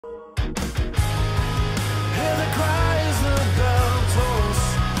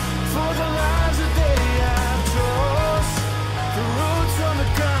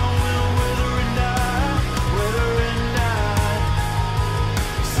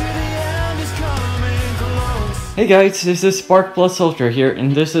Hey guys, this is Spark Plus Ultra here,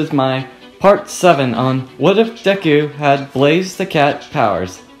 and this is my part 7 on what if Deku had Blaze the Cat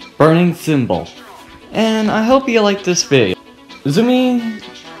powers, burning symbol. And I hope you like this video. Zumi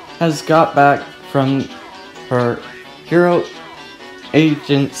has got back from her hero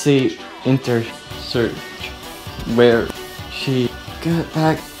agency inter-search, where she got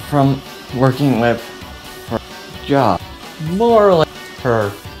back from working with her job, more like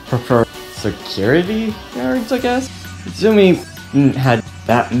her preferred security guards, I guess. Zumi didn't had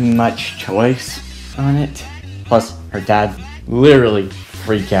that much choice on it. Plus, her dad literally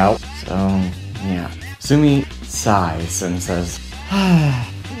freak out. So, yeah. Zumi sighs and says,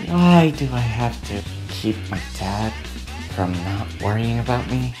 why do I have to keep my dad from not worrying about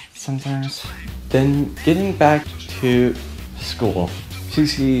me sometimes? Then, getting back to school, she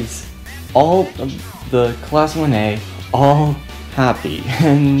sees all of the Class 1A all happy,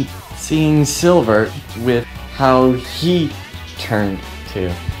 and seeing Silver with how he turned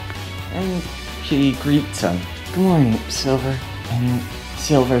to. And she greets him. Good morning, Silver. And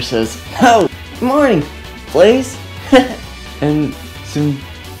Silver says, oh, good morning, Blaze. And Zoom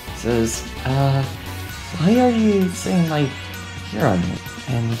says, why are you saying my hero name?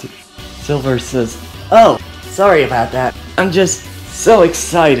 And Silver says, oh, sorry about that. I'm just so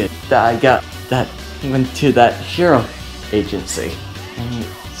excited that went to that hero agency. And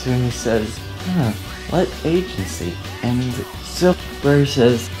Zumi says, what agency? And Silver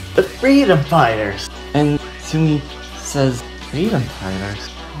says, the Freedom Fighters. And Zumi says, Freedom Fighters?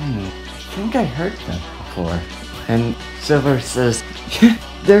 I think I heard them before. And Silver says,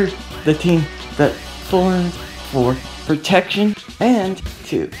 they're the team that formed for protection and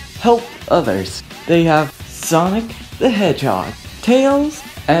to help others. They have Sonic the Hedgehog, Tails,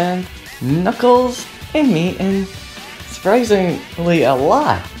 and Knuckles, and me, and surprisingly a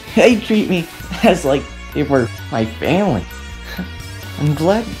lot. They treat me as like they were my family. I'm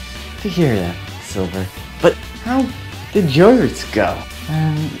glad to hear that, Silver. But how did yours go?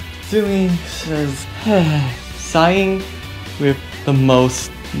 And Zumi says, sighing with the most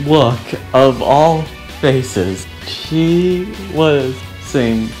look of all faces. She was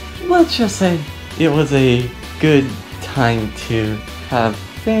saying, let's just say it was a good time to have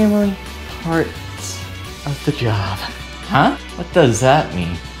family parts of the job. Huh? What does that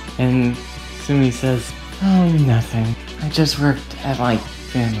mean? And Zumi says, oh, nothing. I just worked at my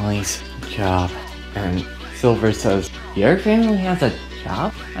family's job. And Silver says, your family has a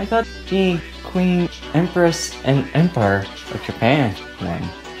job? I thought the Queen, Empress, and Emperor of Japan then.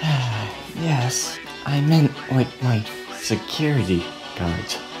 Yes, I meant like my security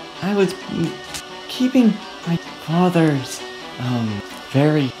guards. I was keeping my father's,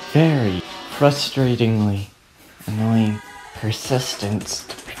 very, very frustratingly annoying persistence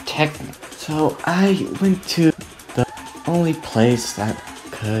to protect me. So I went to the only place that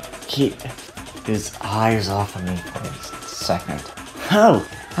could keep his eyes off of me for a second. Oh,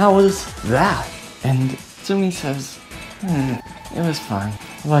 how was that? And Zumi says, it was fine.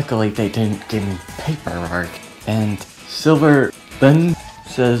 Luckily they didn't give me paperwork. And Silver then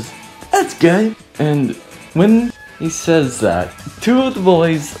says, that's good. And when he says that, two of the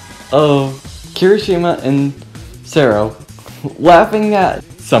boys of Kirishima and Sero laughing at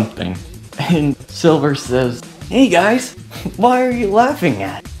something. And Silver says, hey guys, why are you laughing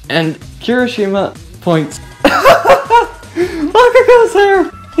at? And Kirishima points, Bakugo's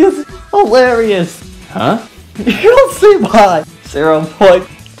hair is hilarious. Huh? You'll see why. Sero points,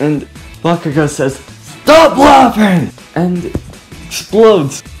 and Bakugo says, stop laughing! And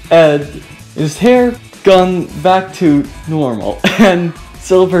explodes, and his hair gone back to normal. And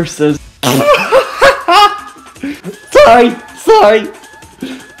Silver says, sorry,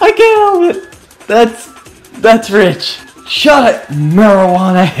 I can't help it. That's rich. Shut it,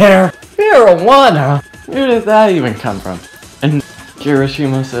 marijuana hair. Marijuana? Where did that even come from? And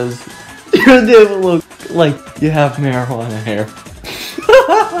Kirishima says, you do look like you have marijuana hair.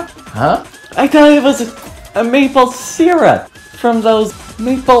 Huh? I thought it was a maple syrup from those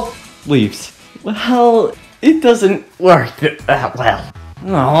maple leaves. Well, it doesn't work that well.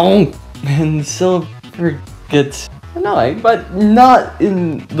 No. And Silver gets annoyed, but not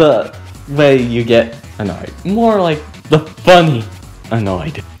in the way you get annoyed. More like the funny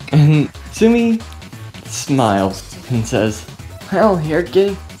annoyed. And Zumi smiles and says, well, you're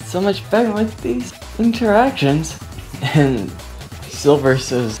getting so much better with these interactions. And Silver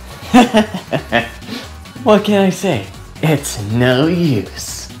says, what can I say? It's no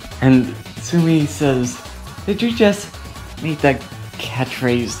use. And Zumi says, did you just make that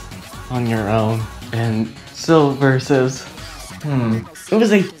catchphrase on your own? And Silver says, it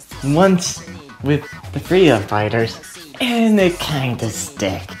was a once with the freedom fighters, and they kinda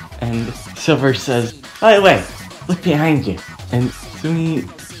stick. And Silver says, by the way, look behind you. And Sumi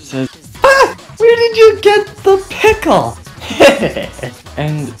says, ah! Where did you get the pickle?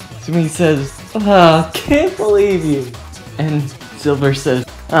 And Sumi says, can't believe you. And Silver says,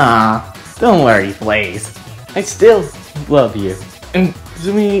 don't worry, Blaze. I still love you. And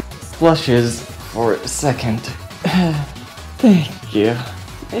Sumi blushes for a second. Thank you.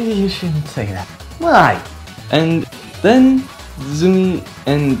 Maybe you shouldn't say that. Why? And then Sumi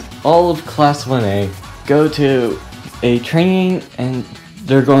and all of Class 1A go to a training and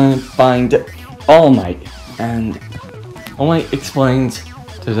they're going to find All Might. And All Might explains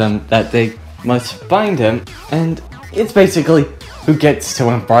to them that they must find him, and it's basically who gets to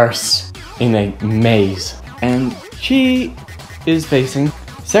embark in a maze. And she is facing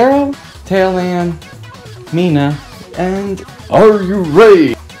Sarah, Tailman, Mina, and are you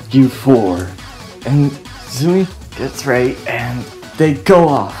ready, you four? And Sumi gets ready and they go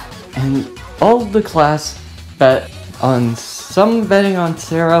off. And all of the class bet on some betting on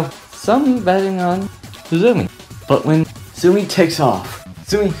Sarah, some betting on Sumi. But when Sumi takes off,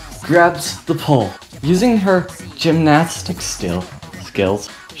 Sumi grabs the pole. Using her gymnastic skills,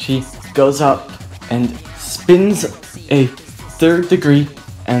 she goes up and spins a third degree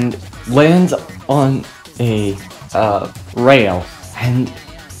and lands on a rail and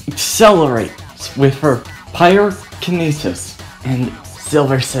accelerates with her pyrokinesis. And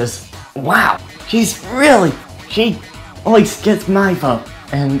Silver says, wow, she always gets my vote.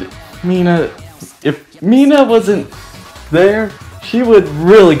 And Mina, if Mina wasn't there, she would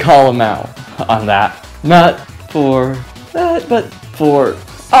really call him out on that. Not for that, but for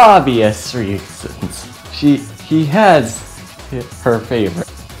obvious reasons. He has her favorite.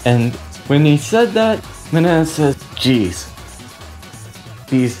 And when he said that, Mina says, geez,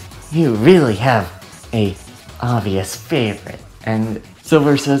 you really have a obvious favorite. And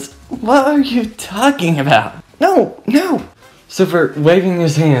Silver says, what are you talking about? No! Silver waving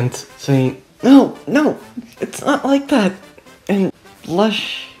his hands, saying, no, it's not like that. And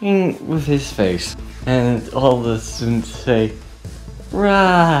blushing with his face. And all the students say,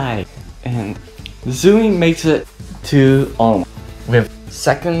 right. And Sumi makes it to All Might with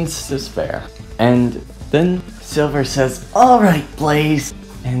seconds to spare. And then Silver says, alright, Blaze.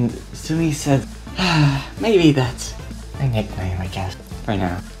 And Sumi says, maybe that's a nickname, I guess, for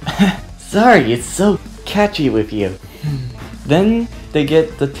now. Sorry, it's so catchy with you. Then they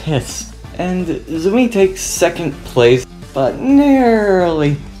get the test, and Sumi takes second place, but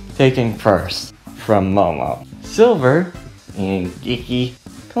narrowly taking first from Momo. Silver, being geeky,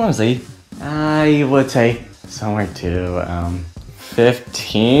 clumsy, I would say somewhere to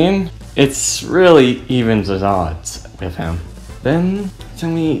 15. It's really evens the odds with him. Then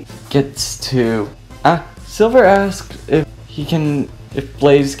Sumi gets to Silver asks if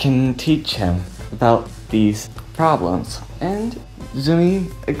Blaze can teach him about these problems, and Sumi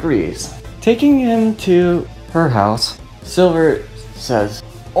agrees. Taking him to her house, Silver says,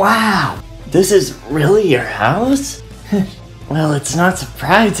 wow, this is really your house? Well, it's not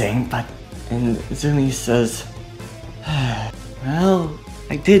surprising, but... And Sumi says, well,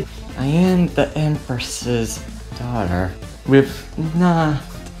 I am the Empress's daughter, with not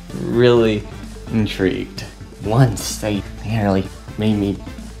really intrigued. Once they nearly made me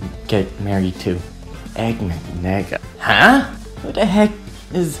get married to Nega. Huh? Who the heck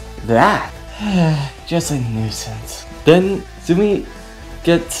is that? Just a nuisance. Then Sumi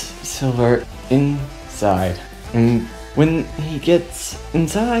gets Silver inside, and when he gets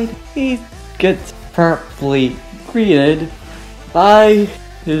inside, he gets properly greeted by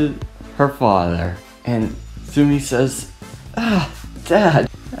her father. And Sumi says, Dad,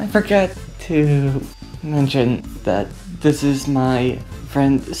 I forgot to mention that this is my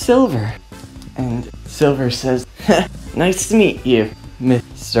friend Silver. And Silver says, nice to meet you,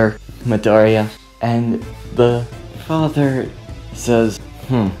 Mr. Midoriya. And the father says,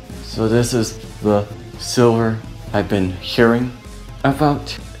 so this is the Silver I've been hearing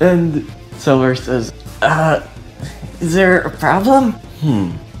about? And Silver says, is there a problem?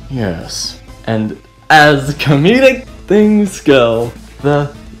 Yes. And as comedic things go,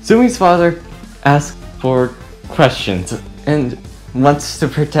 Sumi's father asks for questions and wants to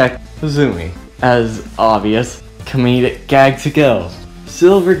protect Sumi. As obvious comedic gag to go.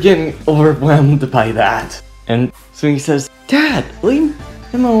 Silver getting overwhelmed by that. And Sumi says, Dad, leave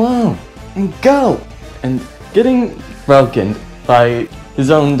him alone and go. And getting broken by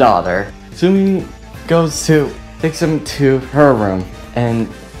his own daughter, Sumi takes him to her room and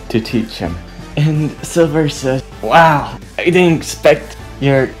to teach him. And Silver says, wow, I didn't expect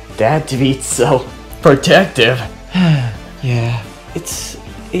your Dad to be so protective. Yeah, it's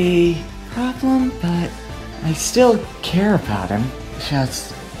a problem, but I still care about him.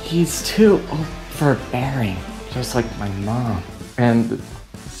 Just, he's too overbearing, just like my mom. And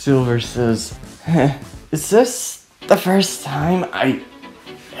Silver says, is this the first time I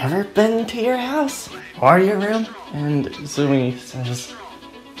ever been to your house or your room? And Zumi says,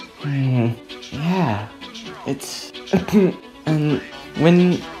 yeah, it's... And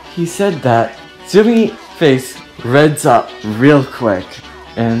when he said that, Zumi's face reds up real quick,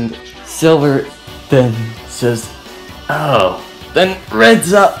 and Silver then says, oh, then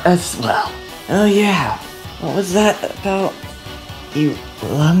reds up as well. Oh yeah, what was that about? You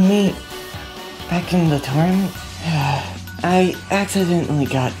love me back in the tournament? I accidentally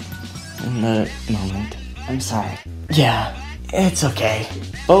got in the moment. I'm sorry. Yeah, it's okay.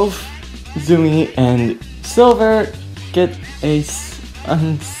 Both Zumi and Silver get a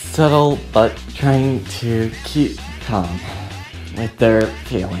unsettled but trying to keep calm with their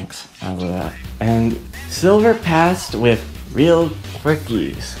feelings of that. And Silver passed with real quick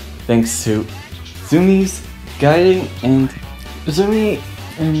ease thanks to Zumi's guiding, and Zumi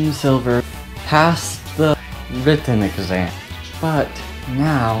and Silver passed the written exam. But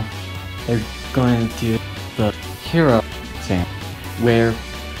now they're going to do the hero exam, where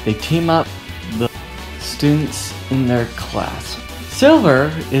they team up the students in their class.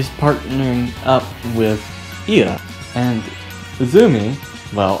 Silver is partnering up with Ida, and Zumi,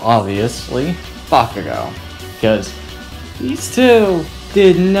 well, obviously, Bakugo, because these two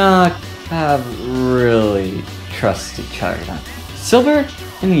did not have really trust each other. Silver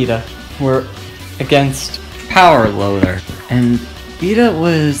and Ida were against Power Loader, and Ida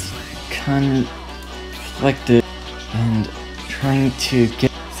was conflicted and trying to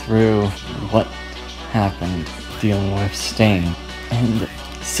get through what happened dealing with Stain. And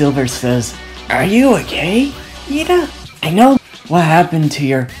Silver says, are you okay, Ida? I know what happened to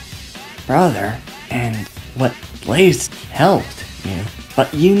your brother and what Blaze helped you,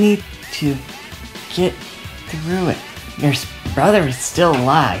 but you need to get through it. Your brother is still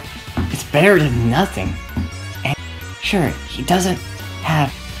alive. It's better than nothing. And sure, he doesn't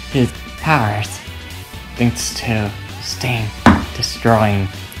have his powers thanks to Stain destroying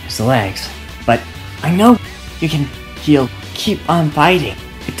his legs, but I know you can heal. Keep on fighting.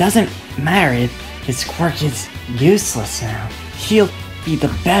 It doesn't matter if his quirk is useless now. He'll be the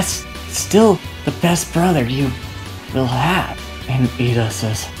best, still the best brother you will have. And Ida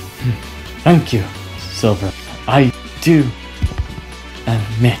says, thank you, Silver. I do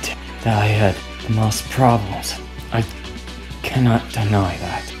admit that I had the most problems. I cannot deny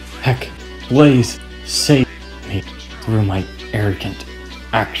that. Heck, Blaze saved me through my arrogant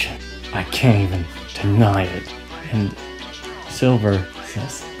action. I can't even deny it. And Silver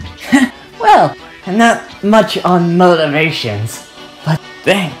says, well, I'm not much on motivations, but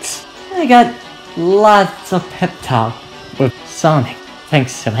thanks. I got lots of pep talk with Sonic.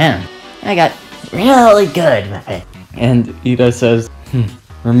 Thanks to him, I got really good with it. And Ida says,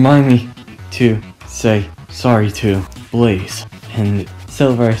 remind me to say sorry to Blaze. And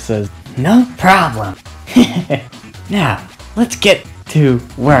Silver says, no problem. Now, let's get to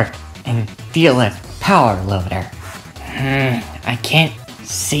work and deal with Power Loader. I can't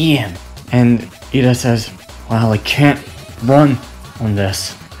see him. And Ida says, well, I can't run on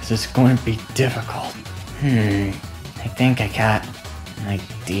this. This is going to be difficult. I think I got an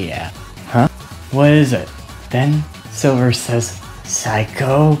idea. Huh? What is it? Then Silver says,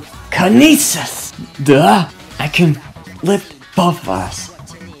 psychokinesis. Duh! I can lift both of us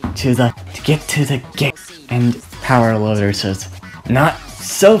to get to the gate. And Power Loader says, not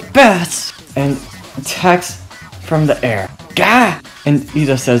so fast, and attacks from the air. Gah! And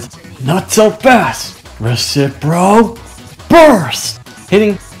Ida says, not so fast. Recipro burst,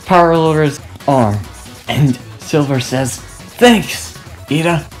 hitting Power Loader's arm. And Silver says, thanks,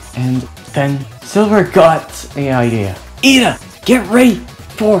 Ida. And then Silver got an idea. Ida, get ready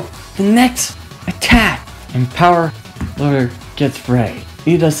for the next attack. And Power Loader gets ready.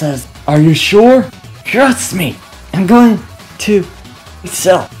 Ida says, are you sure? Trust me. I'm going to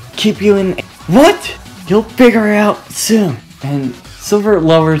keep you in. What? You'll figure it out soon. And Silver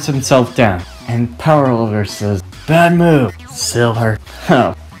lowers himself down. And Power Loader says, bad move, Silver.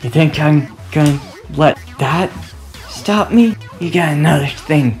 Oh, you think I'm gonna let that stop me? You got another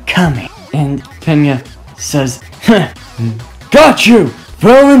thing coming. And Pena says, got you,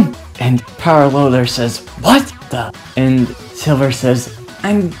 villain! And Power Loader says, what the? And Silver says,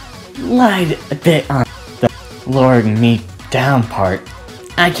 I'm lied a bit on the lowering me down part.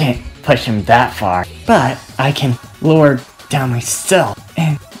 I can't push him that far, but I can lower down myself.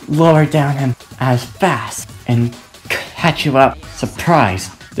 And lower down him as fast and catch you up, surprise,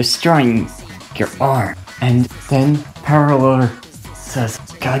 destroying your arm. And then Power Loader says,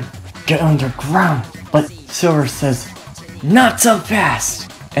 "God, get underground." But Silver says, "Not so fast!"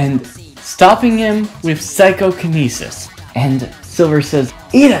 and stopping him with psychokinesis. And Silver says,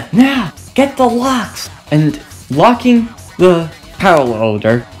 "Ida, now, get the locks!" And locking the Power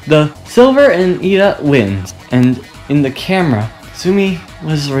Loader, the Silver and Ida wins. And in the camera, Sumi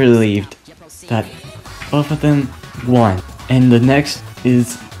was relieved that both of them won. And the next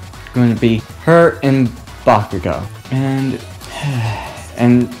is going to be her and Bakugo.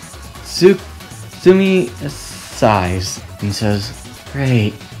 And Sumi sighs and says,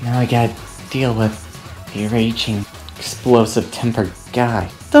 "Great, now I gotta deal with a raging, explosive-tempered guy."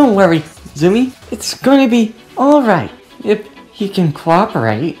 "Don't worry, Sumi, it's gonna be alright if he can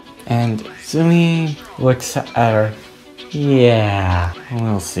cooperate." And Sumi looks at her. "Yeah,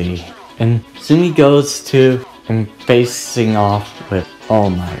 we'll see." And Sumi goes to and facing off with All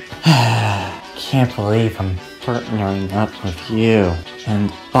Might. "Can't believe I'm partnering up with you."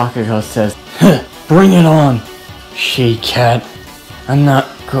 And Bakugo says, "Bring it on, she-cat. I'm not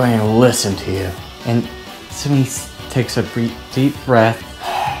going to listen to you." And Sumi takes a deep breath.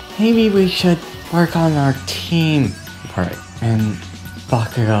 "Maybe we should work on our team part." And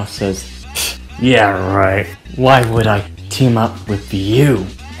Bakugo says, "Yeah, right. Why would I team up with you?"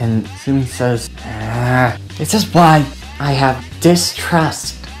 And Sumi says, "This is why I have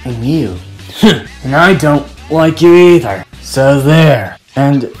distrust in you. And I don't like you either. So there."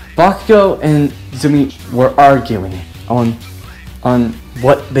 And Bakugo and Sumi were arguing on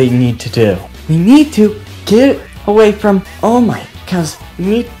what they need to do. "We need to get away from All Might, because we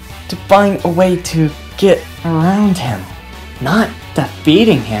need to find a way to get around him, not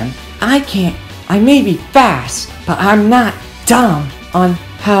defeating him. I may be fast, but I'm not dumb on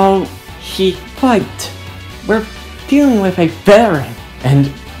how he fights. We're dealing with a veteran."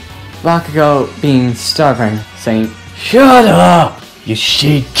 And Bakugo being stubborn, saying, "Shut up, you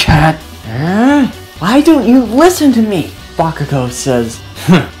she-cat. Why don't you listen to me?" Bakugo says,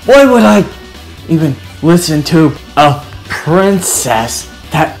 "Why would I even listen to a princess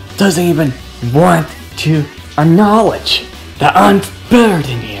that doesn't even want to acknowledge that I'm better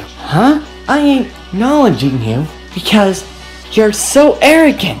than you? Huh? I ain't acknowledging you because you're so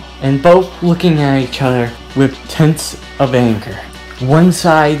arrogant." And both looking at each other with tints of anger. One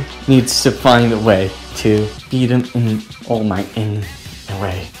side needs to find a way to beat him in All Might in a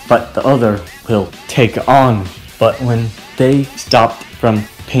way, but the other will take on. But when they stopped from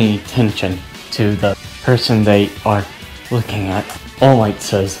paying attention to the person they are looking at, All Might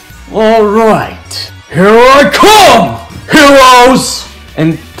says, "Alright, here I come, heroes!"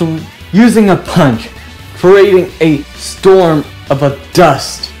 And using a punch, creating a storm of a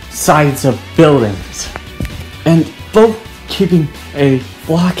dust, sides of buildings, and both keeping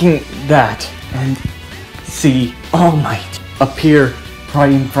blocking that, and see All Might appear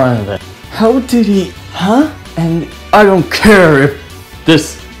right in front of it. How did he, And I don't care if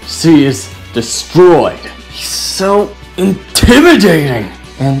this sea is destroyed. He's so intimidating.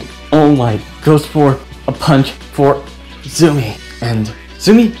 And All Might goes for a punch for Sumi, and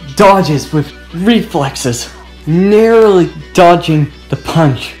Sumi dodges with reflexes, narrowly dodging the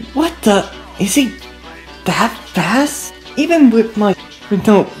punch. What the? Is he that fast? Even with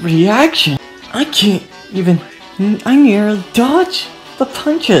no reaction, I can't even. I nearly dodge the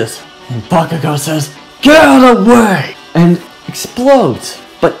punches. And Bakugo says, "Get out of the way!" and explodes.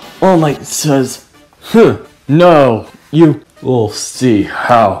 But All Might says, "No, you will see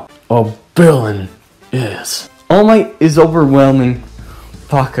how a villain is." All Might is overwhelming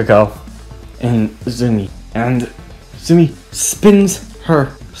Bakugo and Sumi, and Sumi spins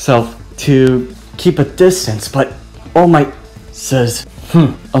herself to keep a distance, but All Might says,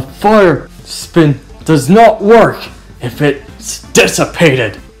 "A fire spin does not work if it's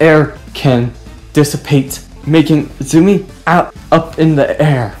dissipated." Air can dissipate, making Sumi up in the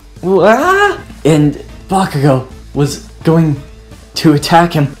air. And Bakugo was going to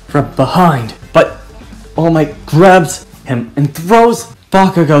attack him from behind, but All Might grabs him and throws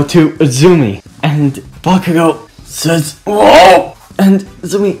Bakugo to Sumi. And Bakugo says, "Whoa!" And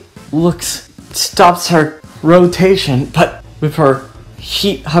Sumi stops her rotation, but with her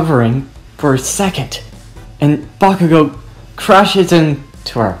heat hovering for a second. And Bakugo crashes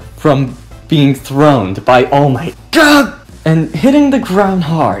into her from being thrown by All Might. Gah! And hitting the ground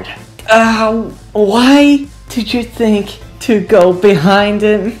hard. Ow! Why did you think to go behind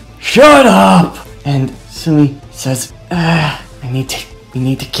him? Shut up! And Sumi says, we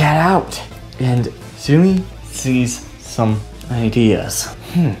need to get out. And Sumi sees some ideas.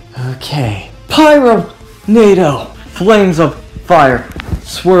 Okay. Pyro-nado! Flames of fire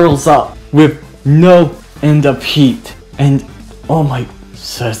swirls up with no end of heat. And All Might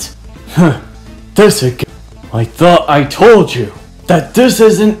says, this again. I thought I told you that this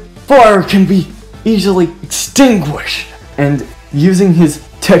isn't fire can be easily extinguished. And using his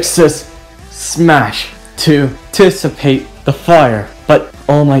Texas smash to dissipate the fire. But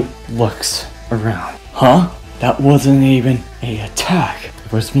All Might looks around. Huh? That wasn't even an attack.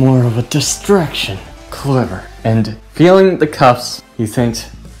 It was more of a distraction. Clever. And feeling the cuffs, he thinks,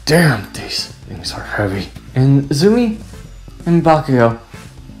 damn, these things are heavy. And Zumi and Bakugo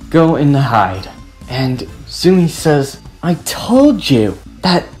go in to hide. And Zumi says, I told you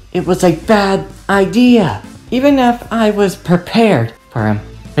that it was a bad idea. Even if I was prepared for him.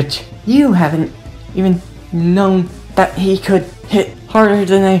 But you haven't even known that he could hit harder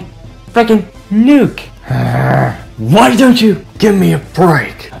than a freaking nuke. Why don't you give me a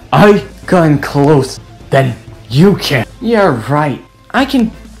break? I got close, then you can. You're right. I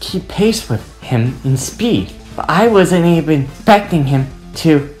can keep pace with him in speed, but I wasn't even expecting him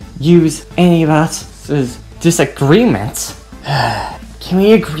to use any of us disagreements. Can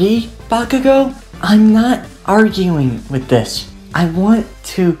we agree, Bakugo? I'm not arguing with this. I want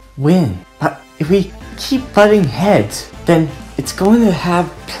to win, but if we keep butting heads, then it's going to have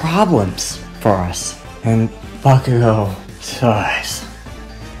problems for us. And Bakugo sighs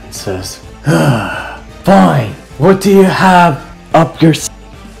and says, fine, what do you have up your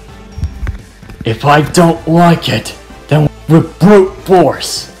If I don't like it, then with brute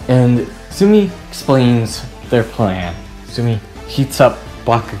force. And Zumi explains their plan. Zumi heats up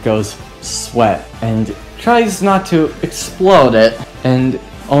Bakugo's sweat and tries not to explode it. And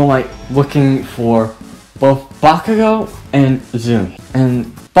All Might looking for both Bakugo and Zumi. And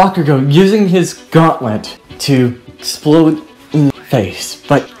Bakugo using his gauntlet to explode in the face.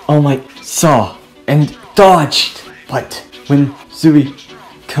 But All Might saw and dodged. But when Zumi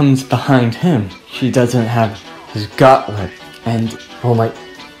comes behind him, she doesn't have his gauntlet. And All Might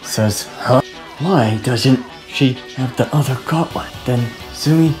says, huh? Why doesn't she have the other gauntlet? Then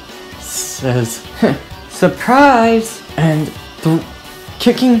Zumi says, surprise! And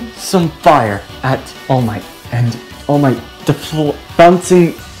kicking some fire at All Might. And All Might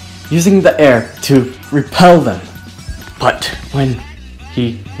bouncing, using the air to repel them. But when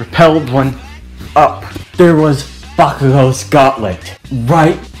he repelled one up, there was Bakugo's gauntlet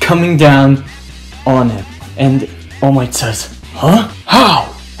right coming down on him. And All Might says, huh?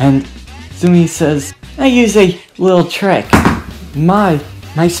 How? And Zumi says, I use a little trick. My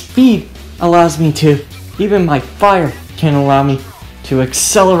speed allows me to, even my fire can allow me to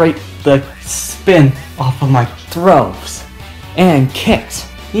accelerate the spin off of my throws and kicks,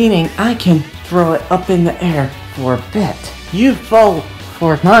 meaning I can throw it up in the air for a bit. You fall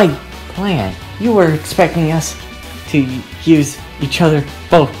for my plan. You were expecting us to use each other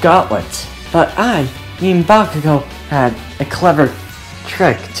both gauntlets, but me and Bakugo had a clever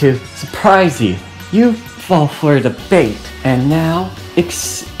trick to surprise you. You fall for the bait, and now it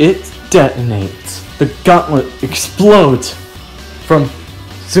detonates. The gauntlet explodes from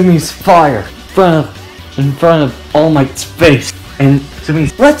Zumi's fire in front of All Might's face, and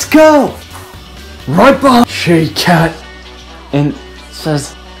Zumi's, let's go! Right behind Shade Cat, and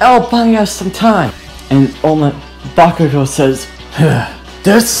says, I'll buy us some time. And All Might, Bakugo says,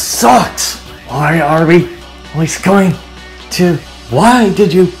 this sucks! Why are we always going to... Why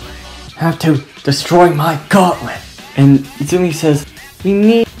did you have to destroy my gauntlet? And Zumi says, we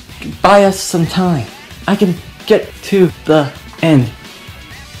need to buy us some time. I can get to the end.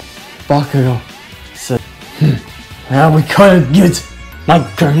 Bakugo said, now we could've used my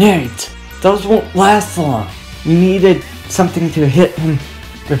grenades. Those won't last long. We needed something to hit him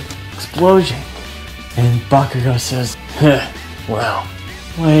with explosion. And Bakugo says, well,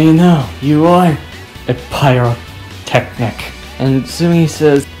 you know, you are a pyrotechnic. And Zumi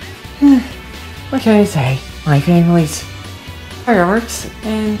says, what can I say? My family's fireworks,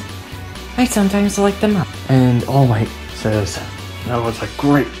 and I sometimes light them up. And All Might says, that was a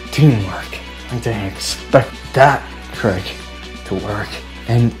great teamwork. I didn't expect that trick to work.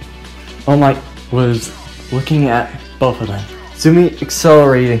 And All Might was looking at both of them. Zumi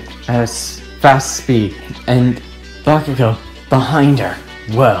accelerating at a fast speed, and Bakugo behind her.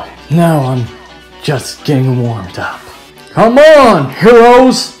 Well, now I'm just getting warmed up. Come on,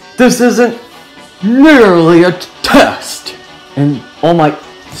 heroes! This isn't nearly a test! And All Might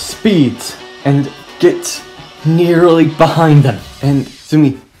speeds and gets nearly behind them. And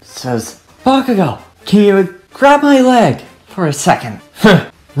Zumi says, Bakugo, can you grab my leg for a second?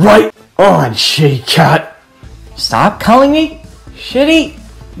 Right on, Shade Cat. Stop calling me shitty.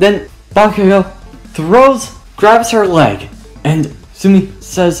 Then Bakugo grabs her leg, and Zumi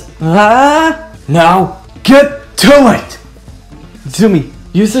says, ah! Now get to it! Zumi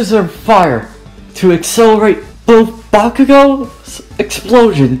uses her fire to accelerate both Bakugo's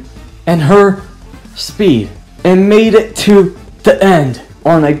explosion and her speed, and made it to the end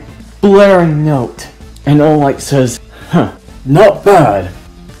on a blaring note. And All Might says, huh, not bad.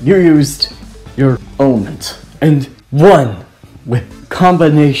 You used your element and won with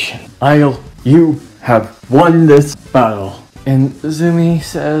combination. You have won this battle. And Zumi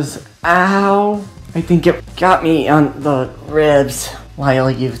says, ow, I think it got me on the ribs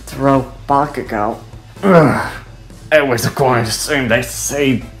while you throw Bakugo. Ugh, I was going to say they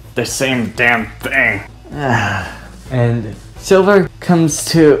say the same damn thing. And Silver comes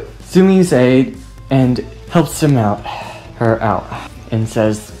to Zumi's aid and helps her out, and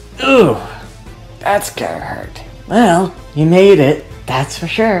says, ooh, that's gonna hurt. Well, you made it, that's for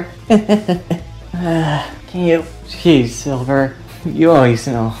sure. Geez, Silver, you always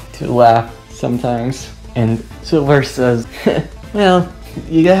know to laugh sometimes. And Silver says, well,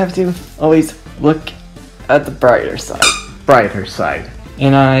 you have to always look at the brighter side.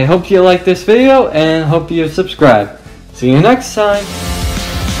 And I hope you like this video and hope you subscribe. See you next time.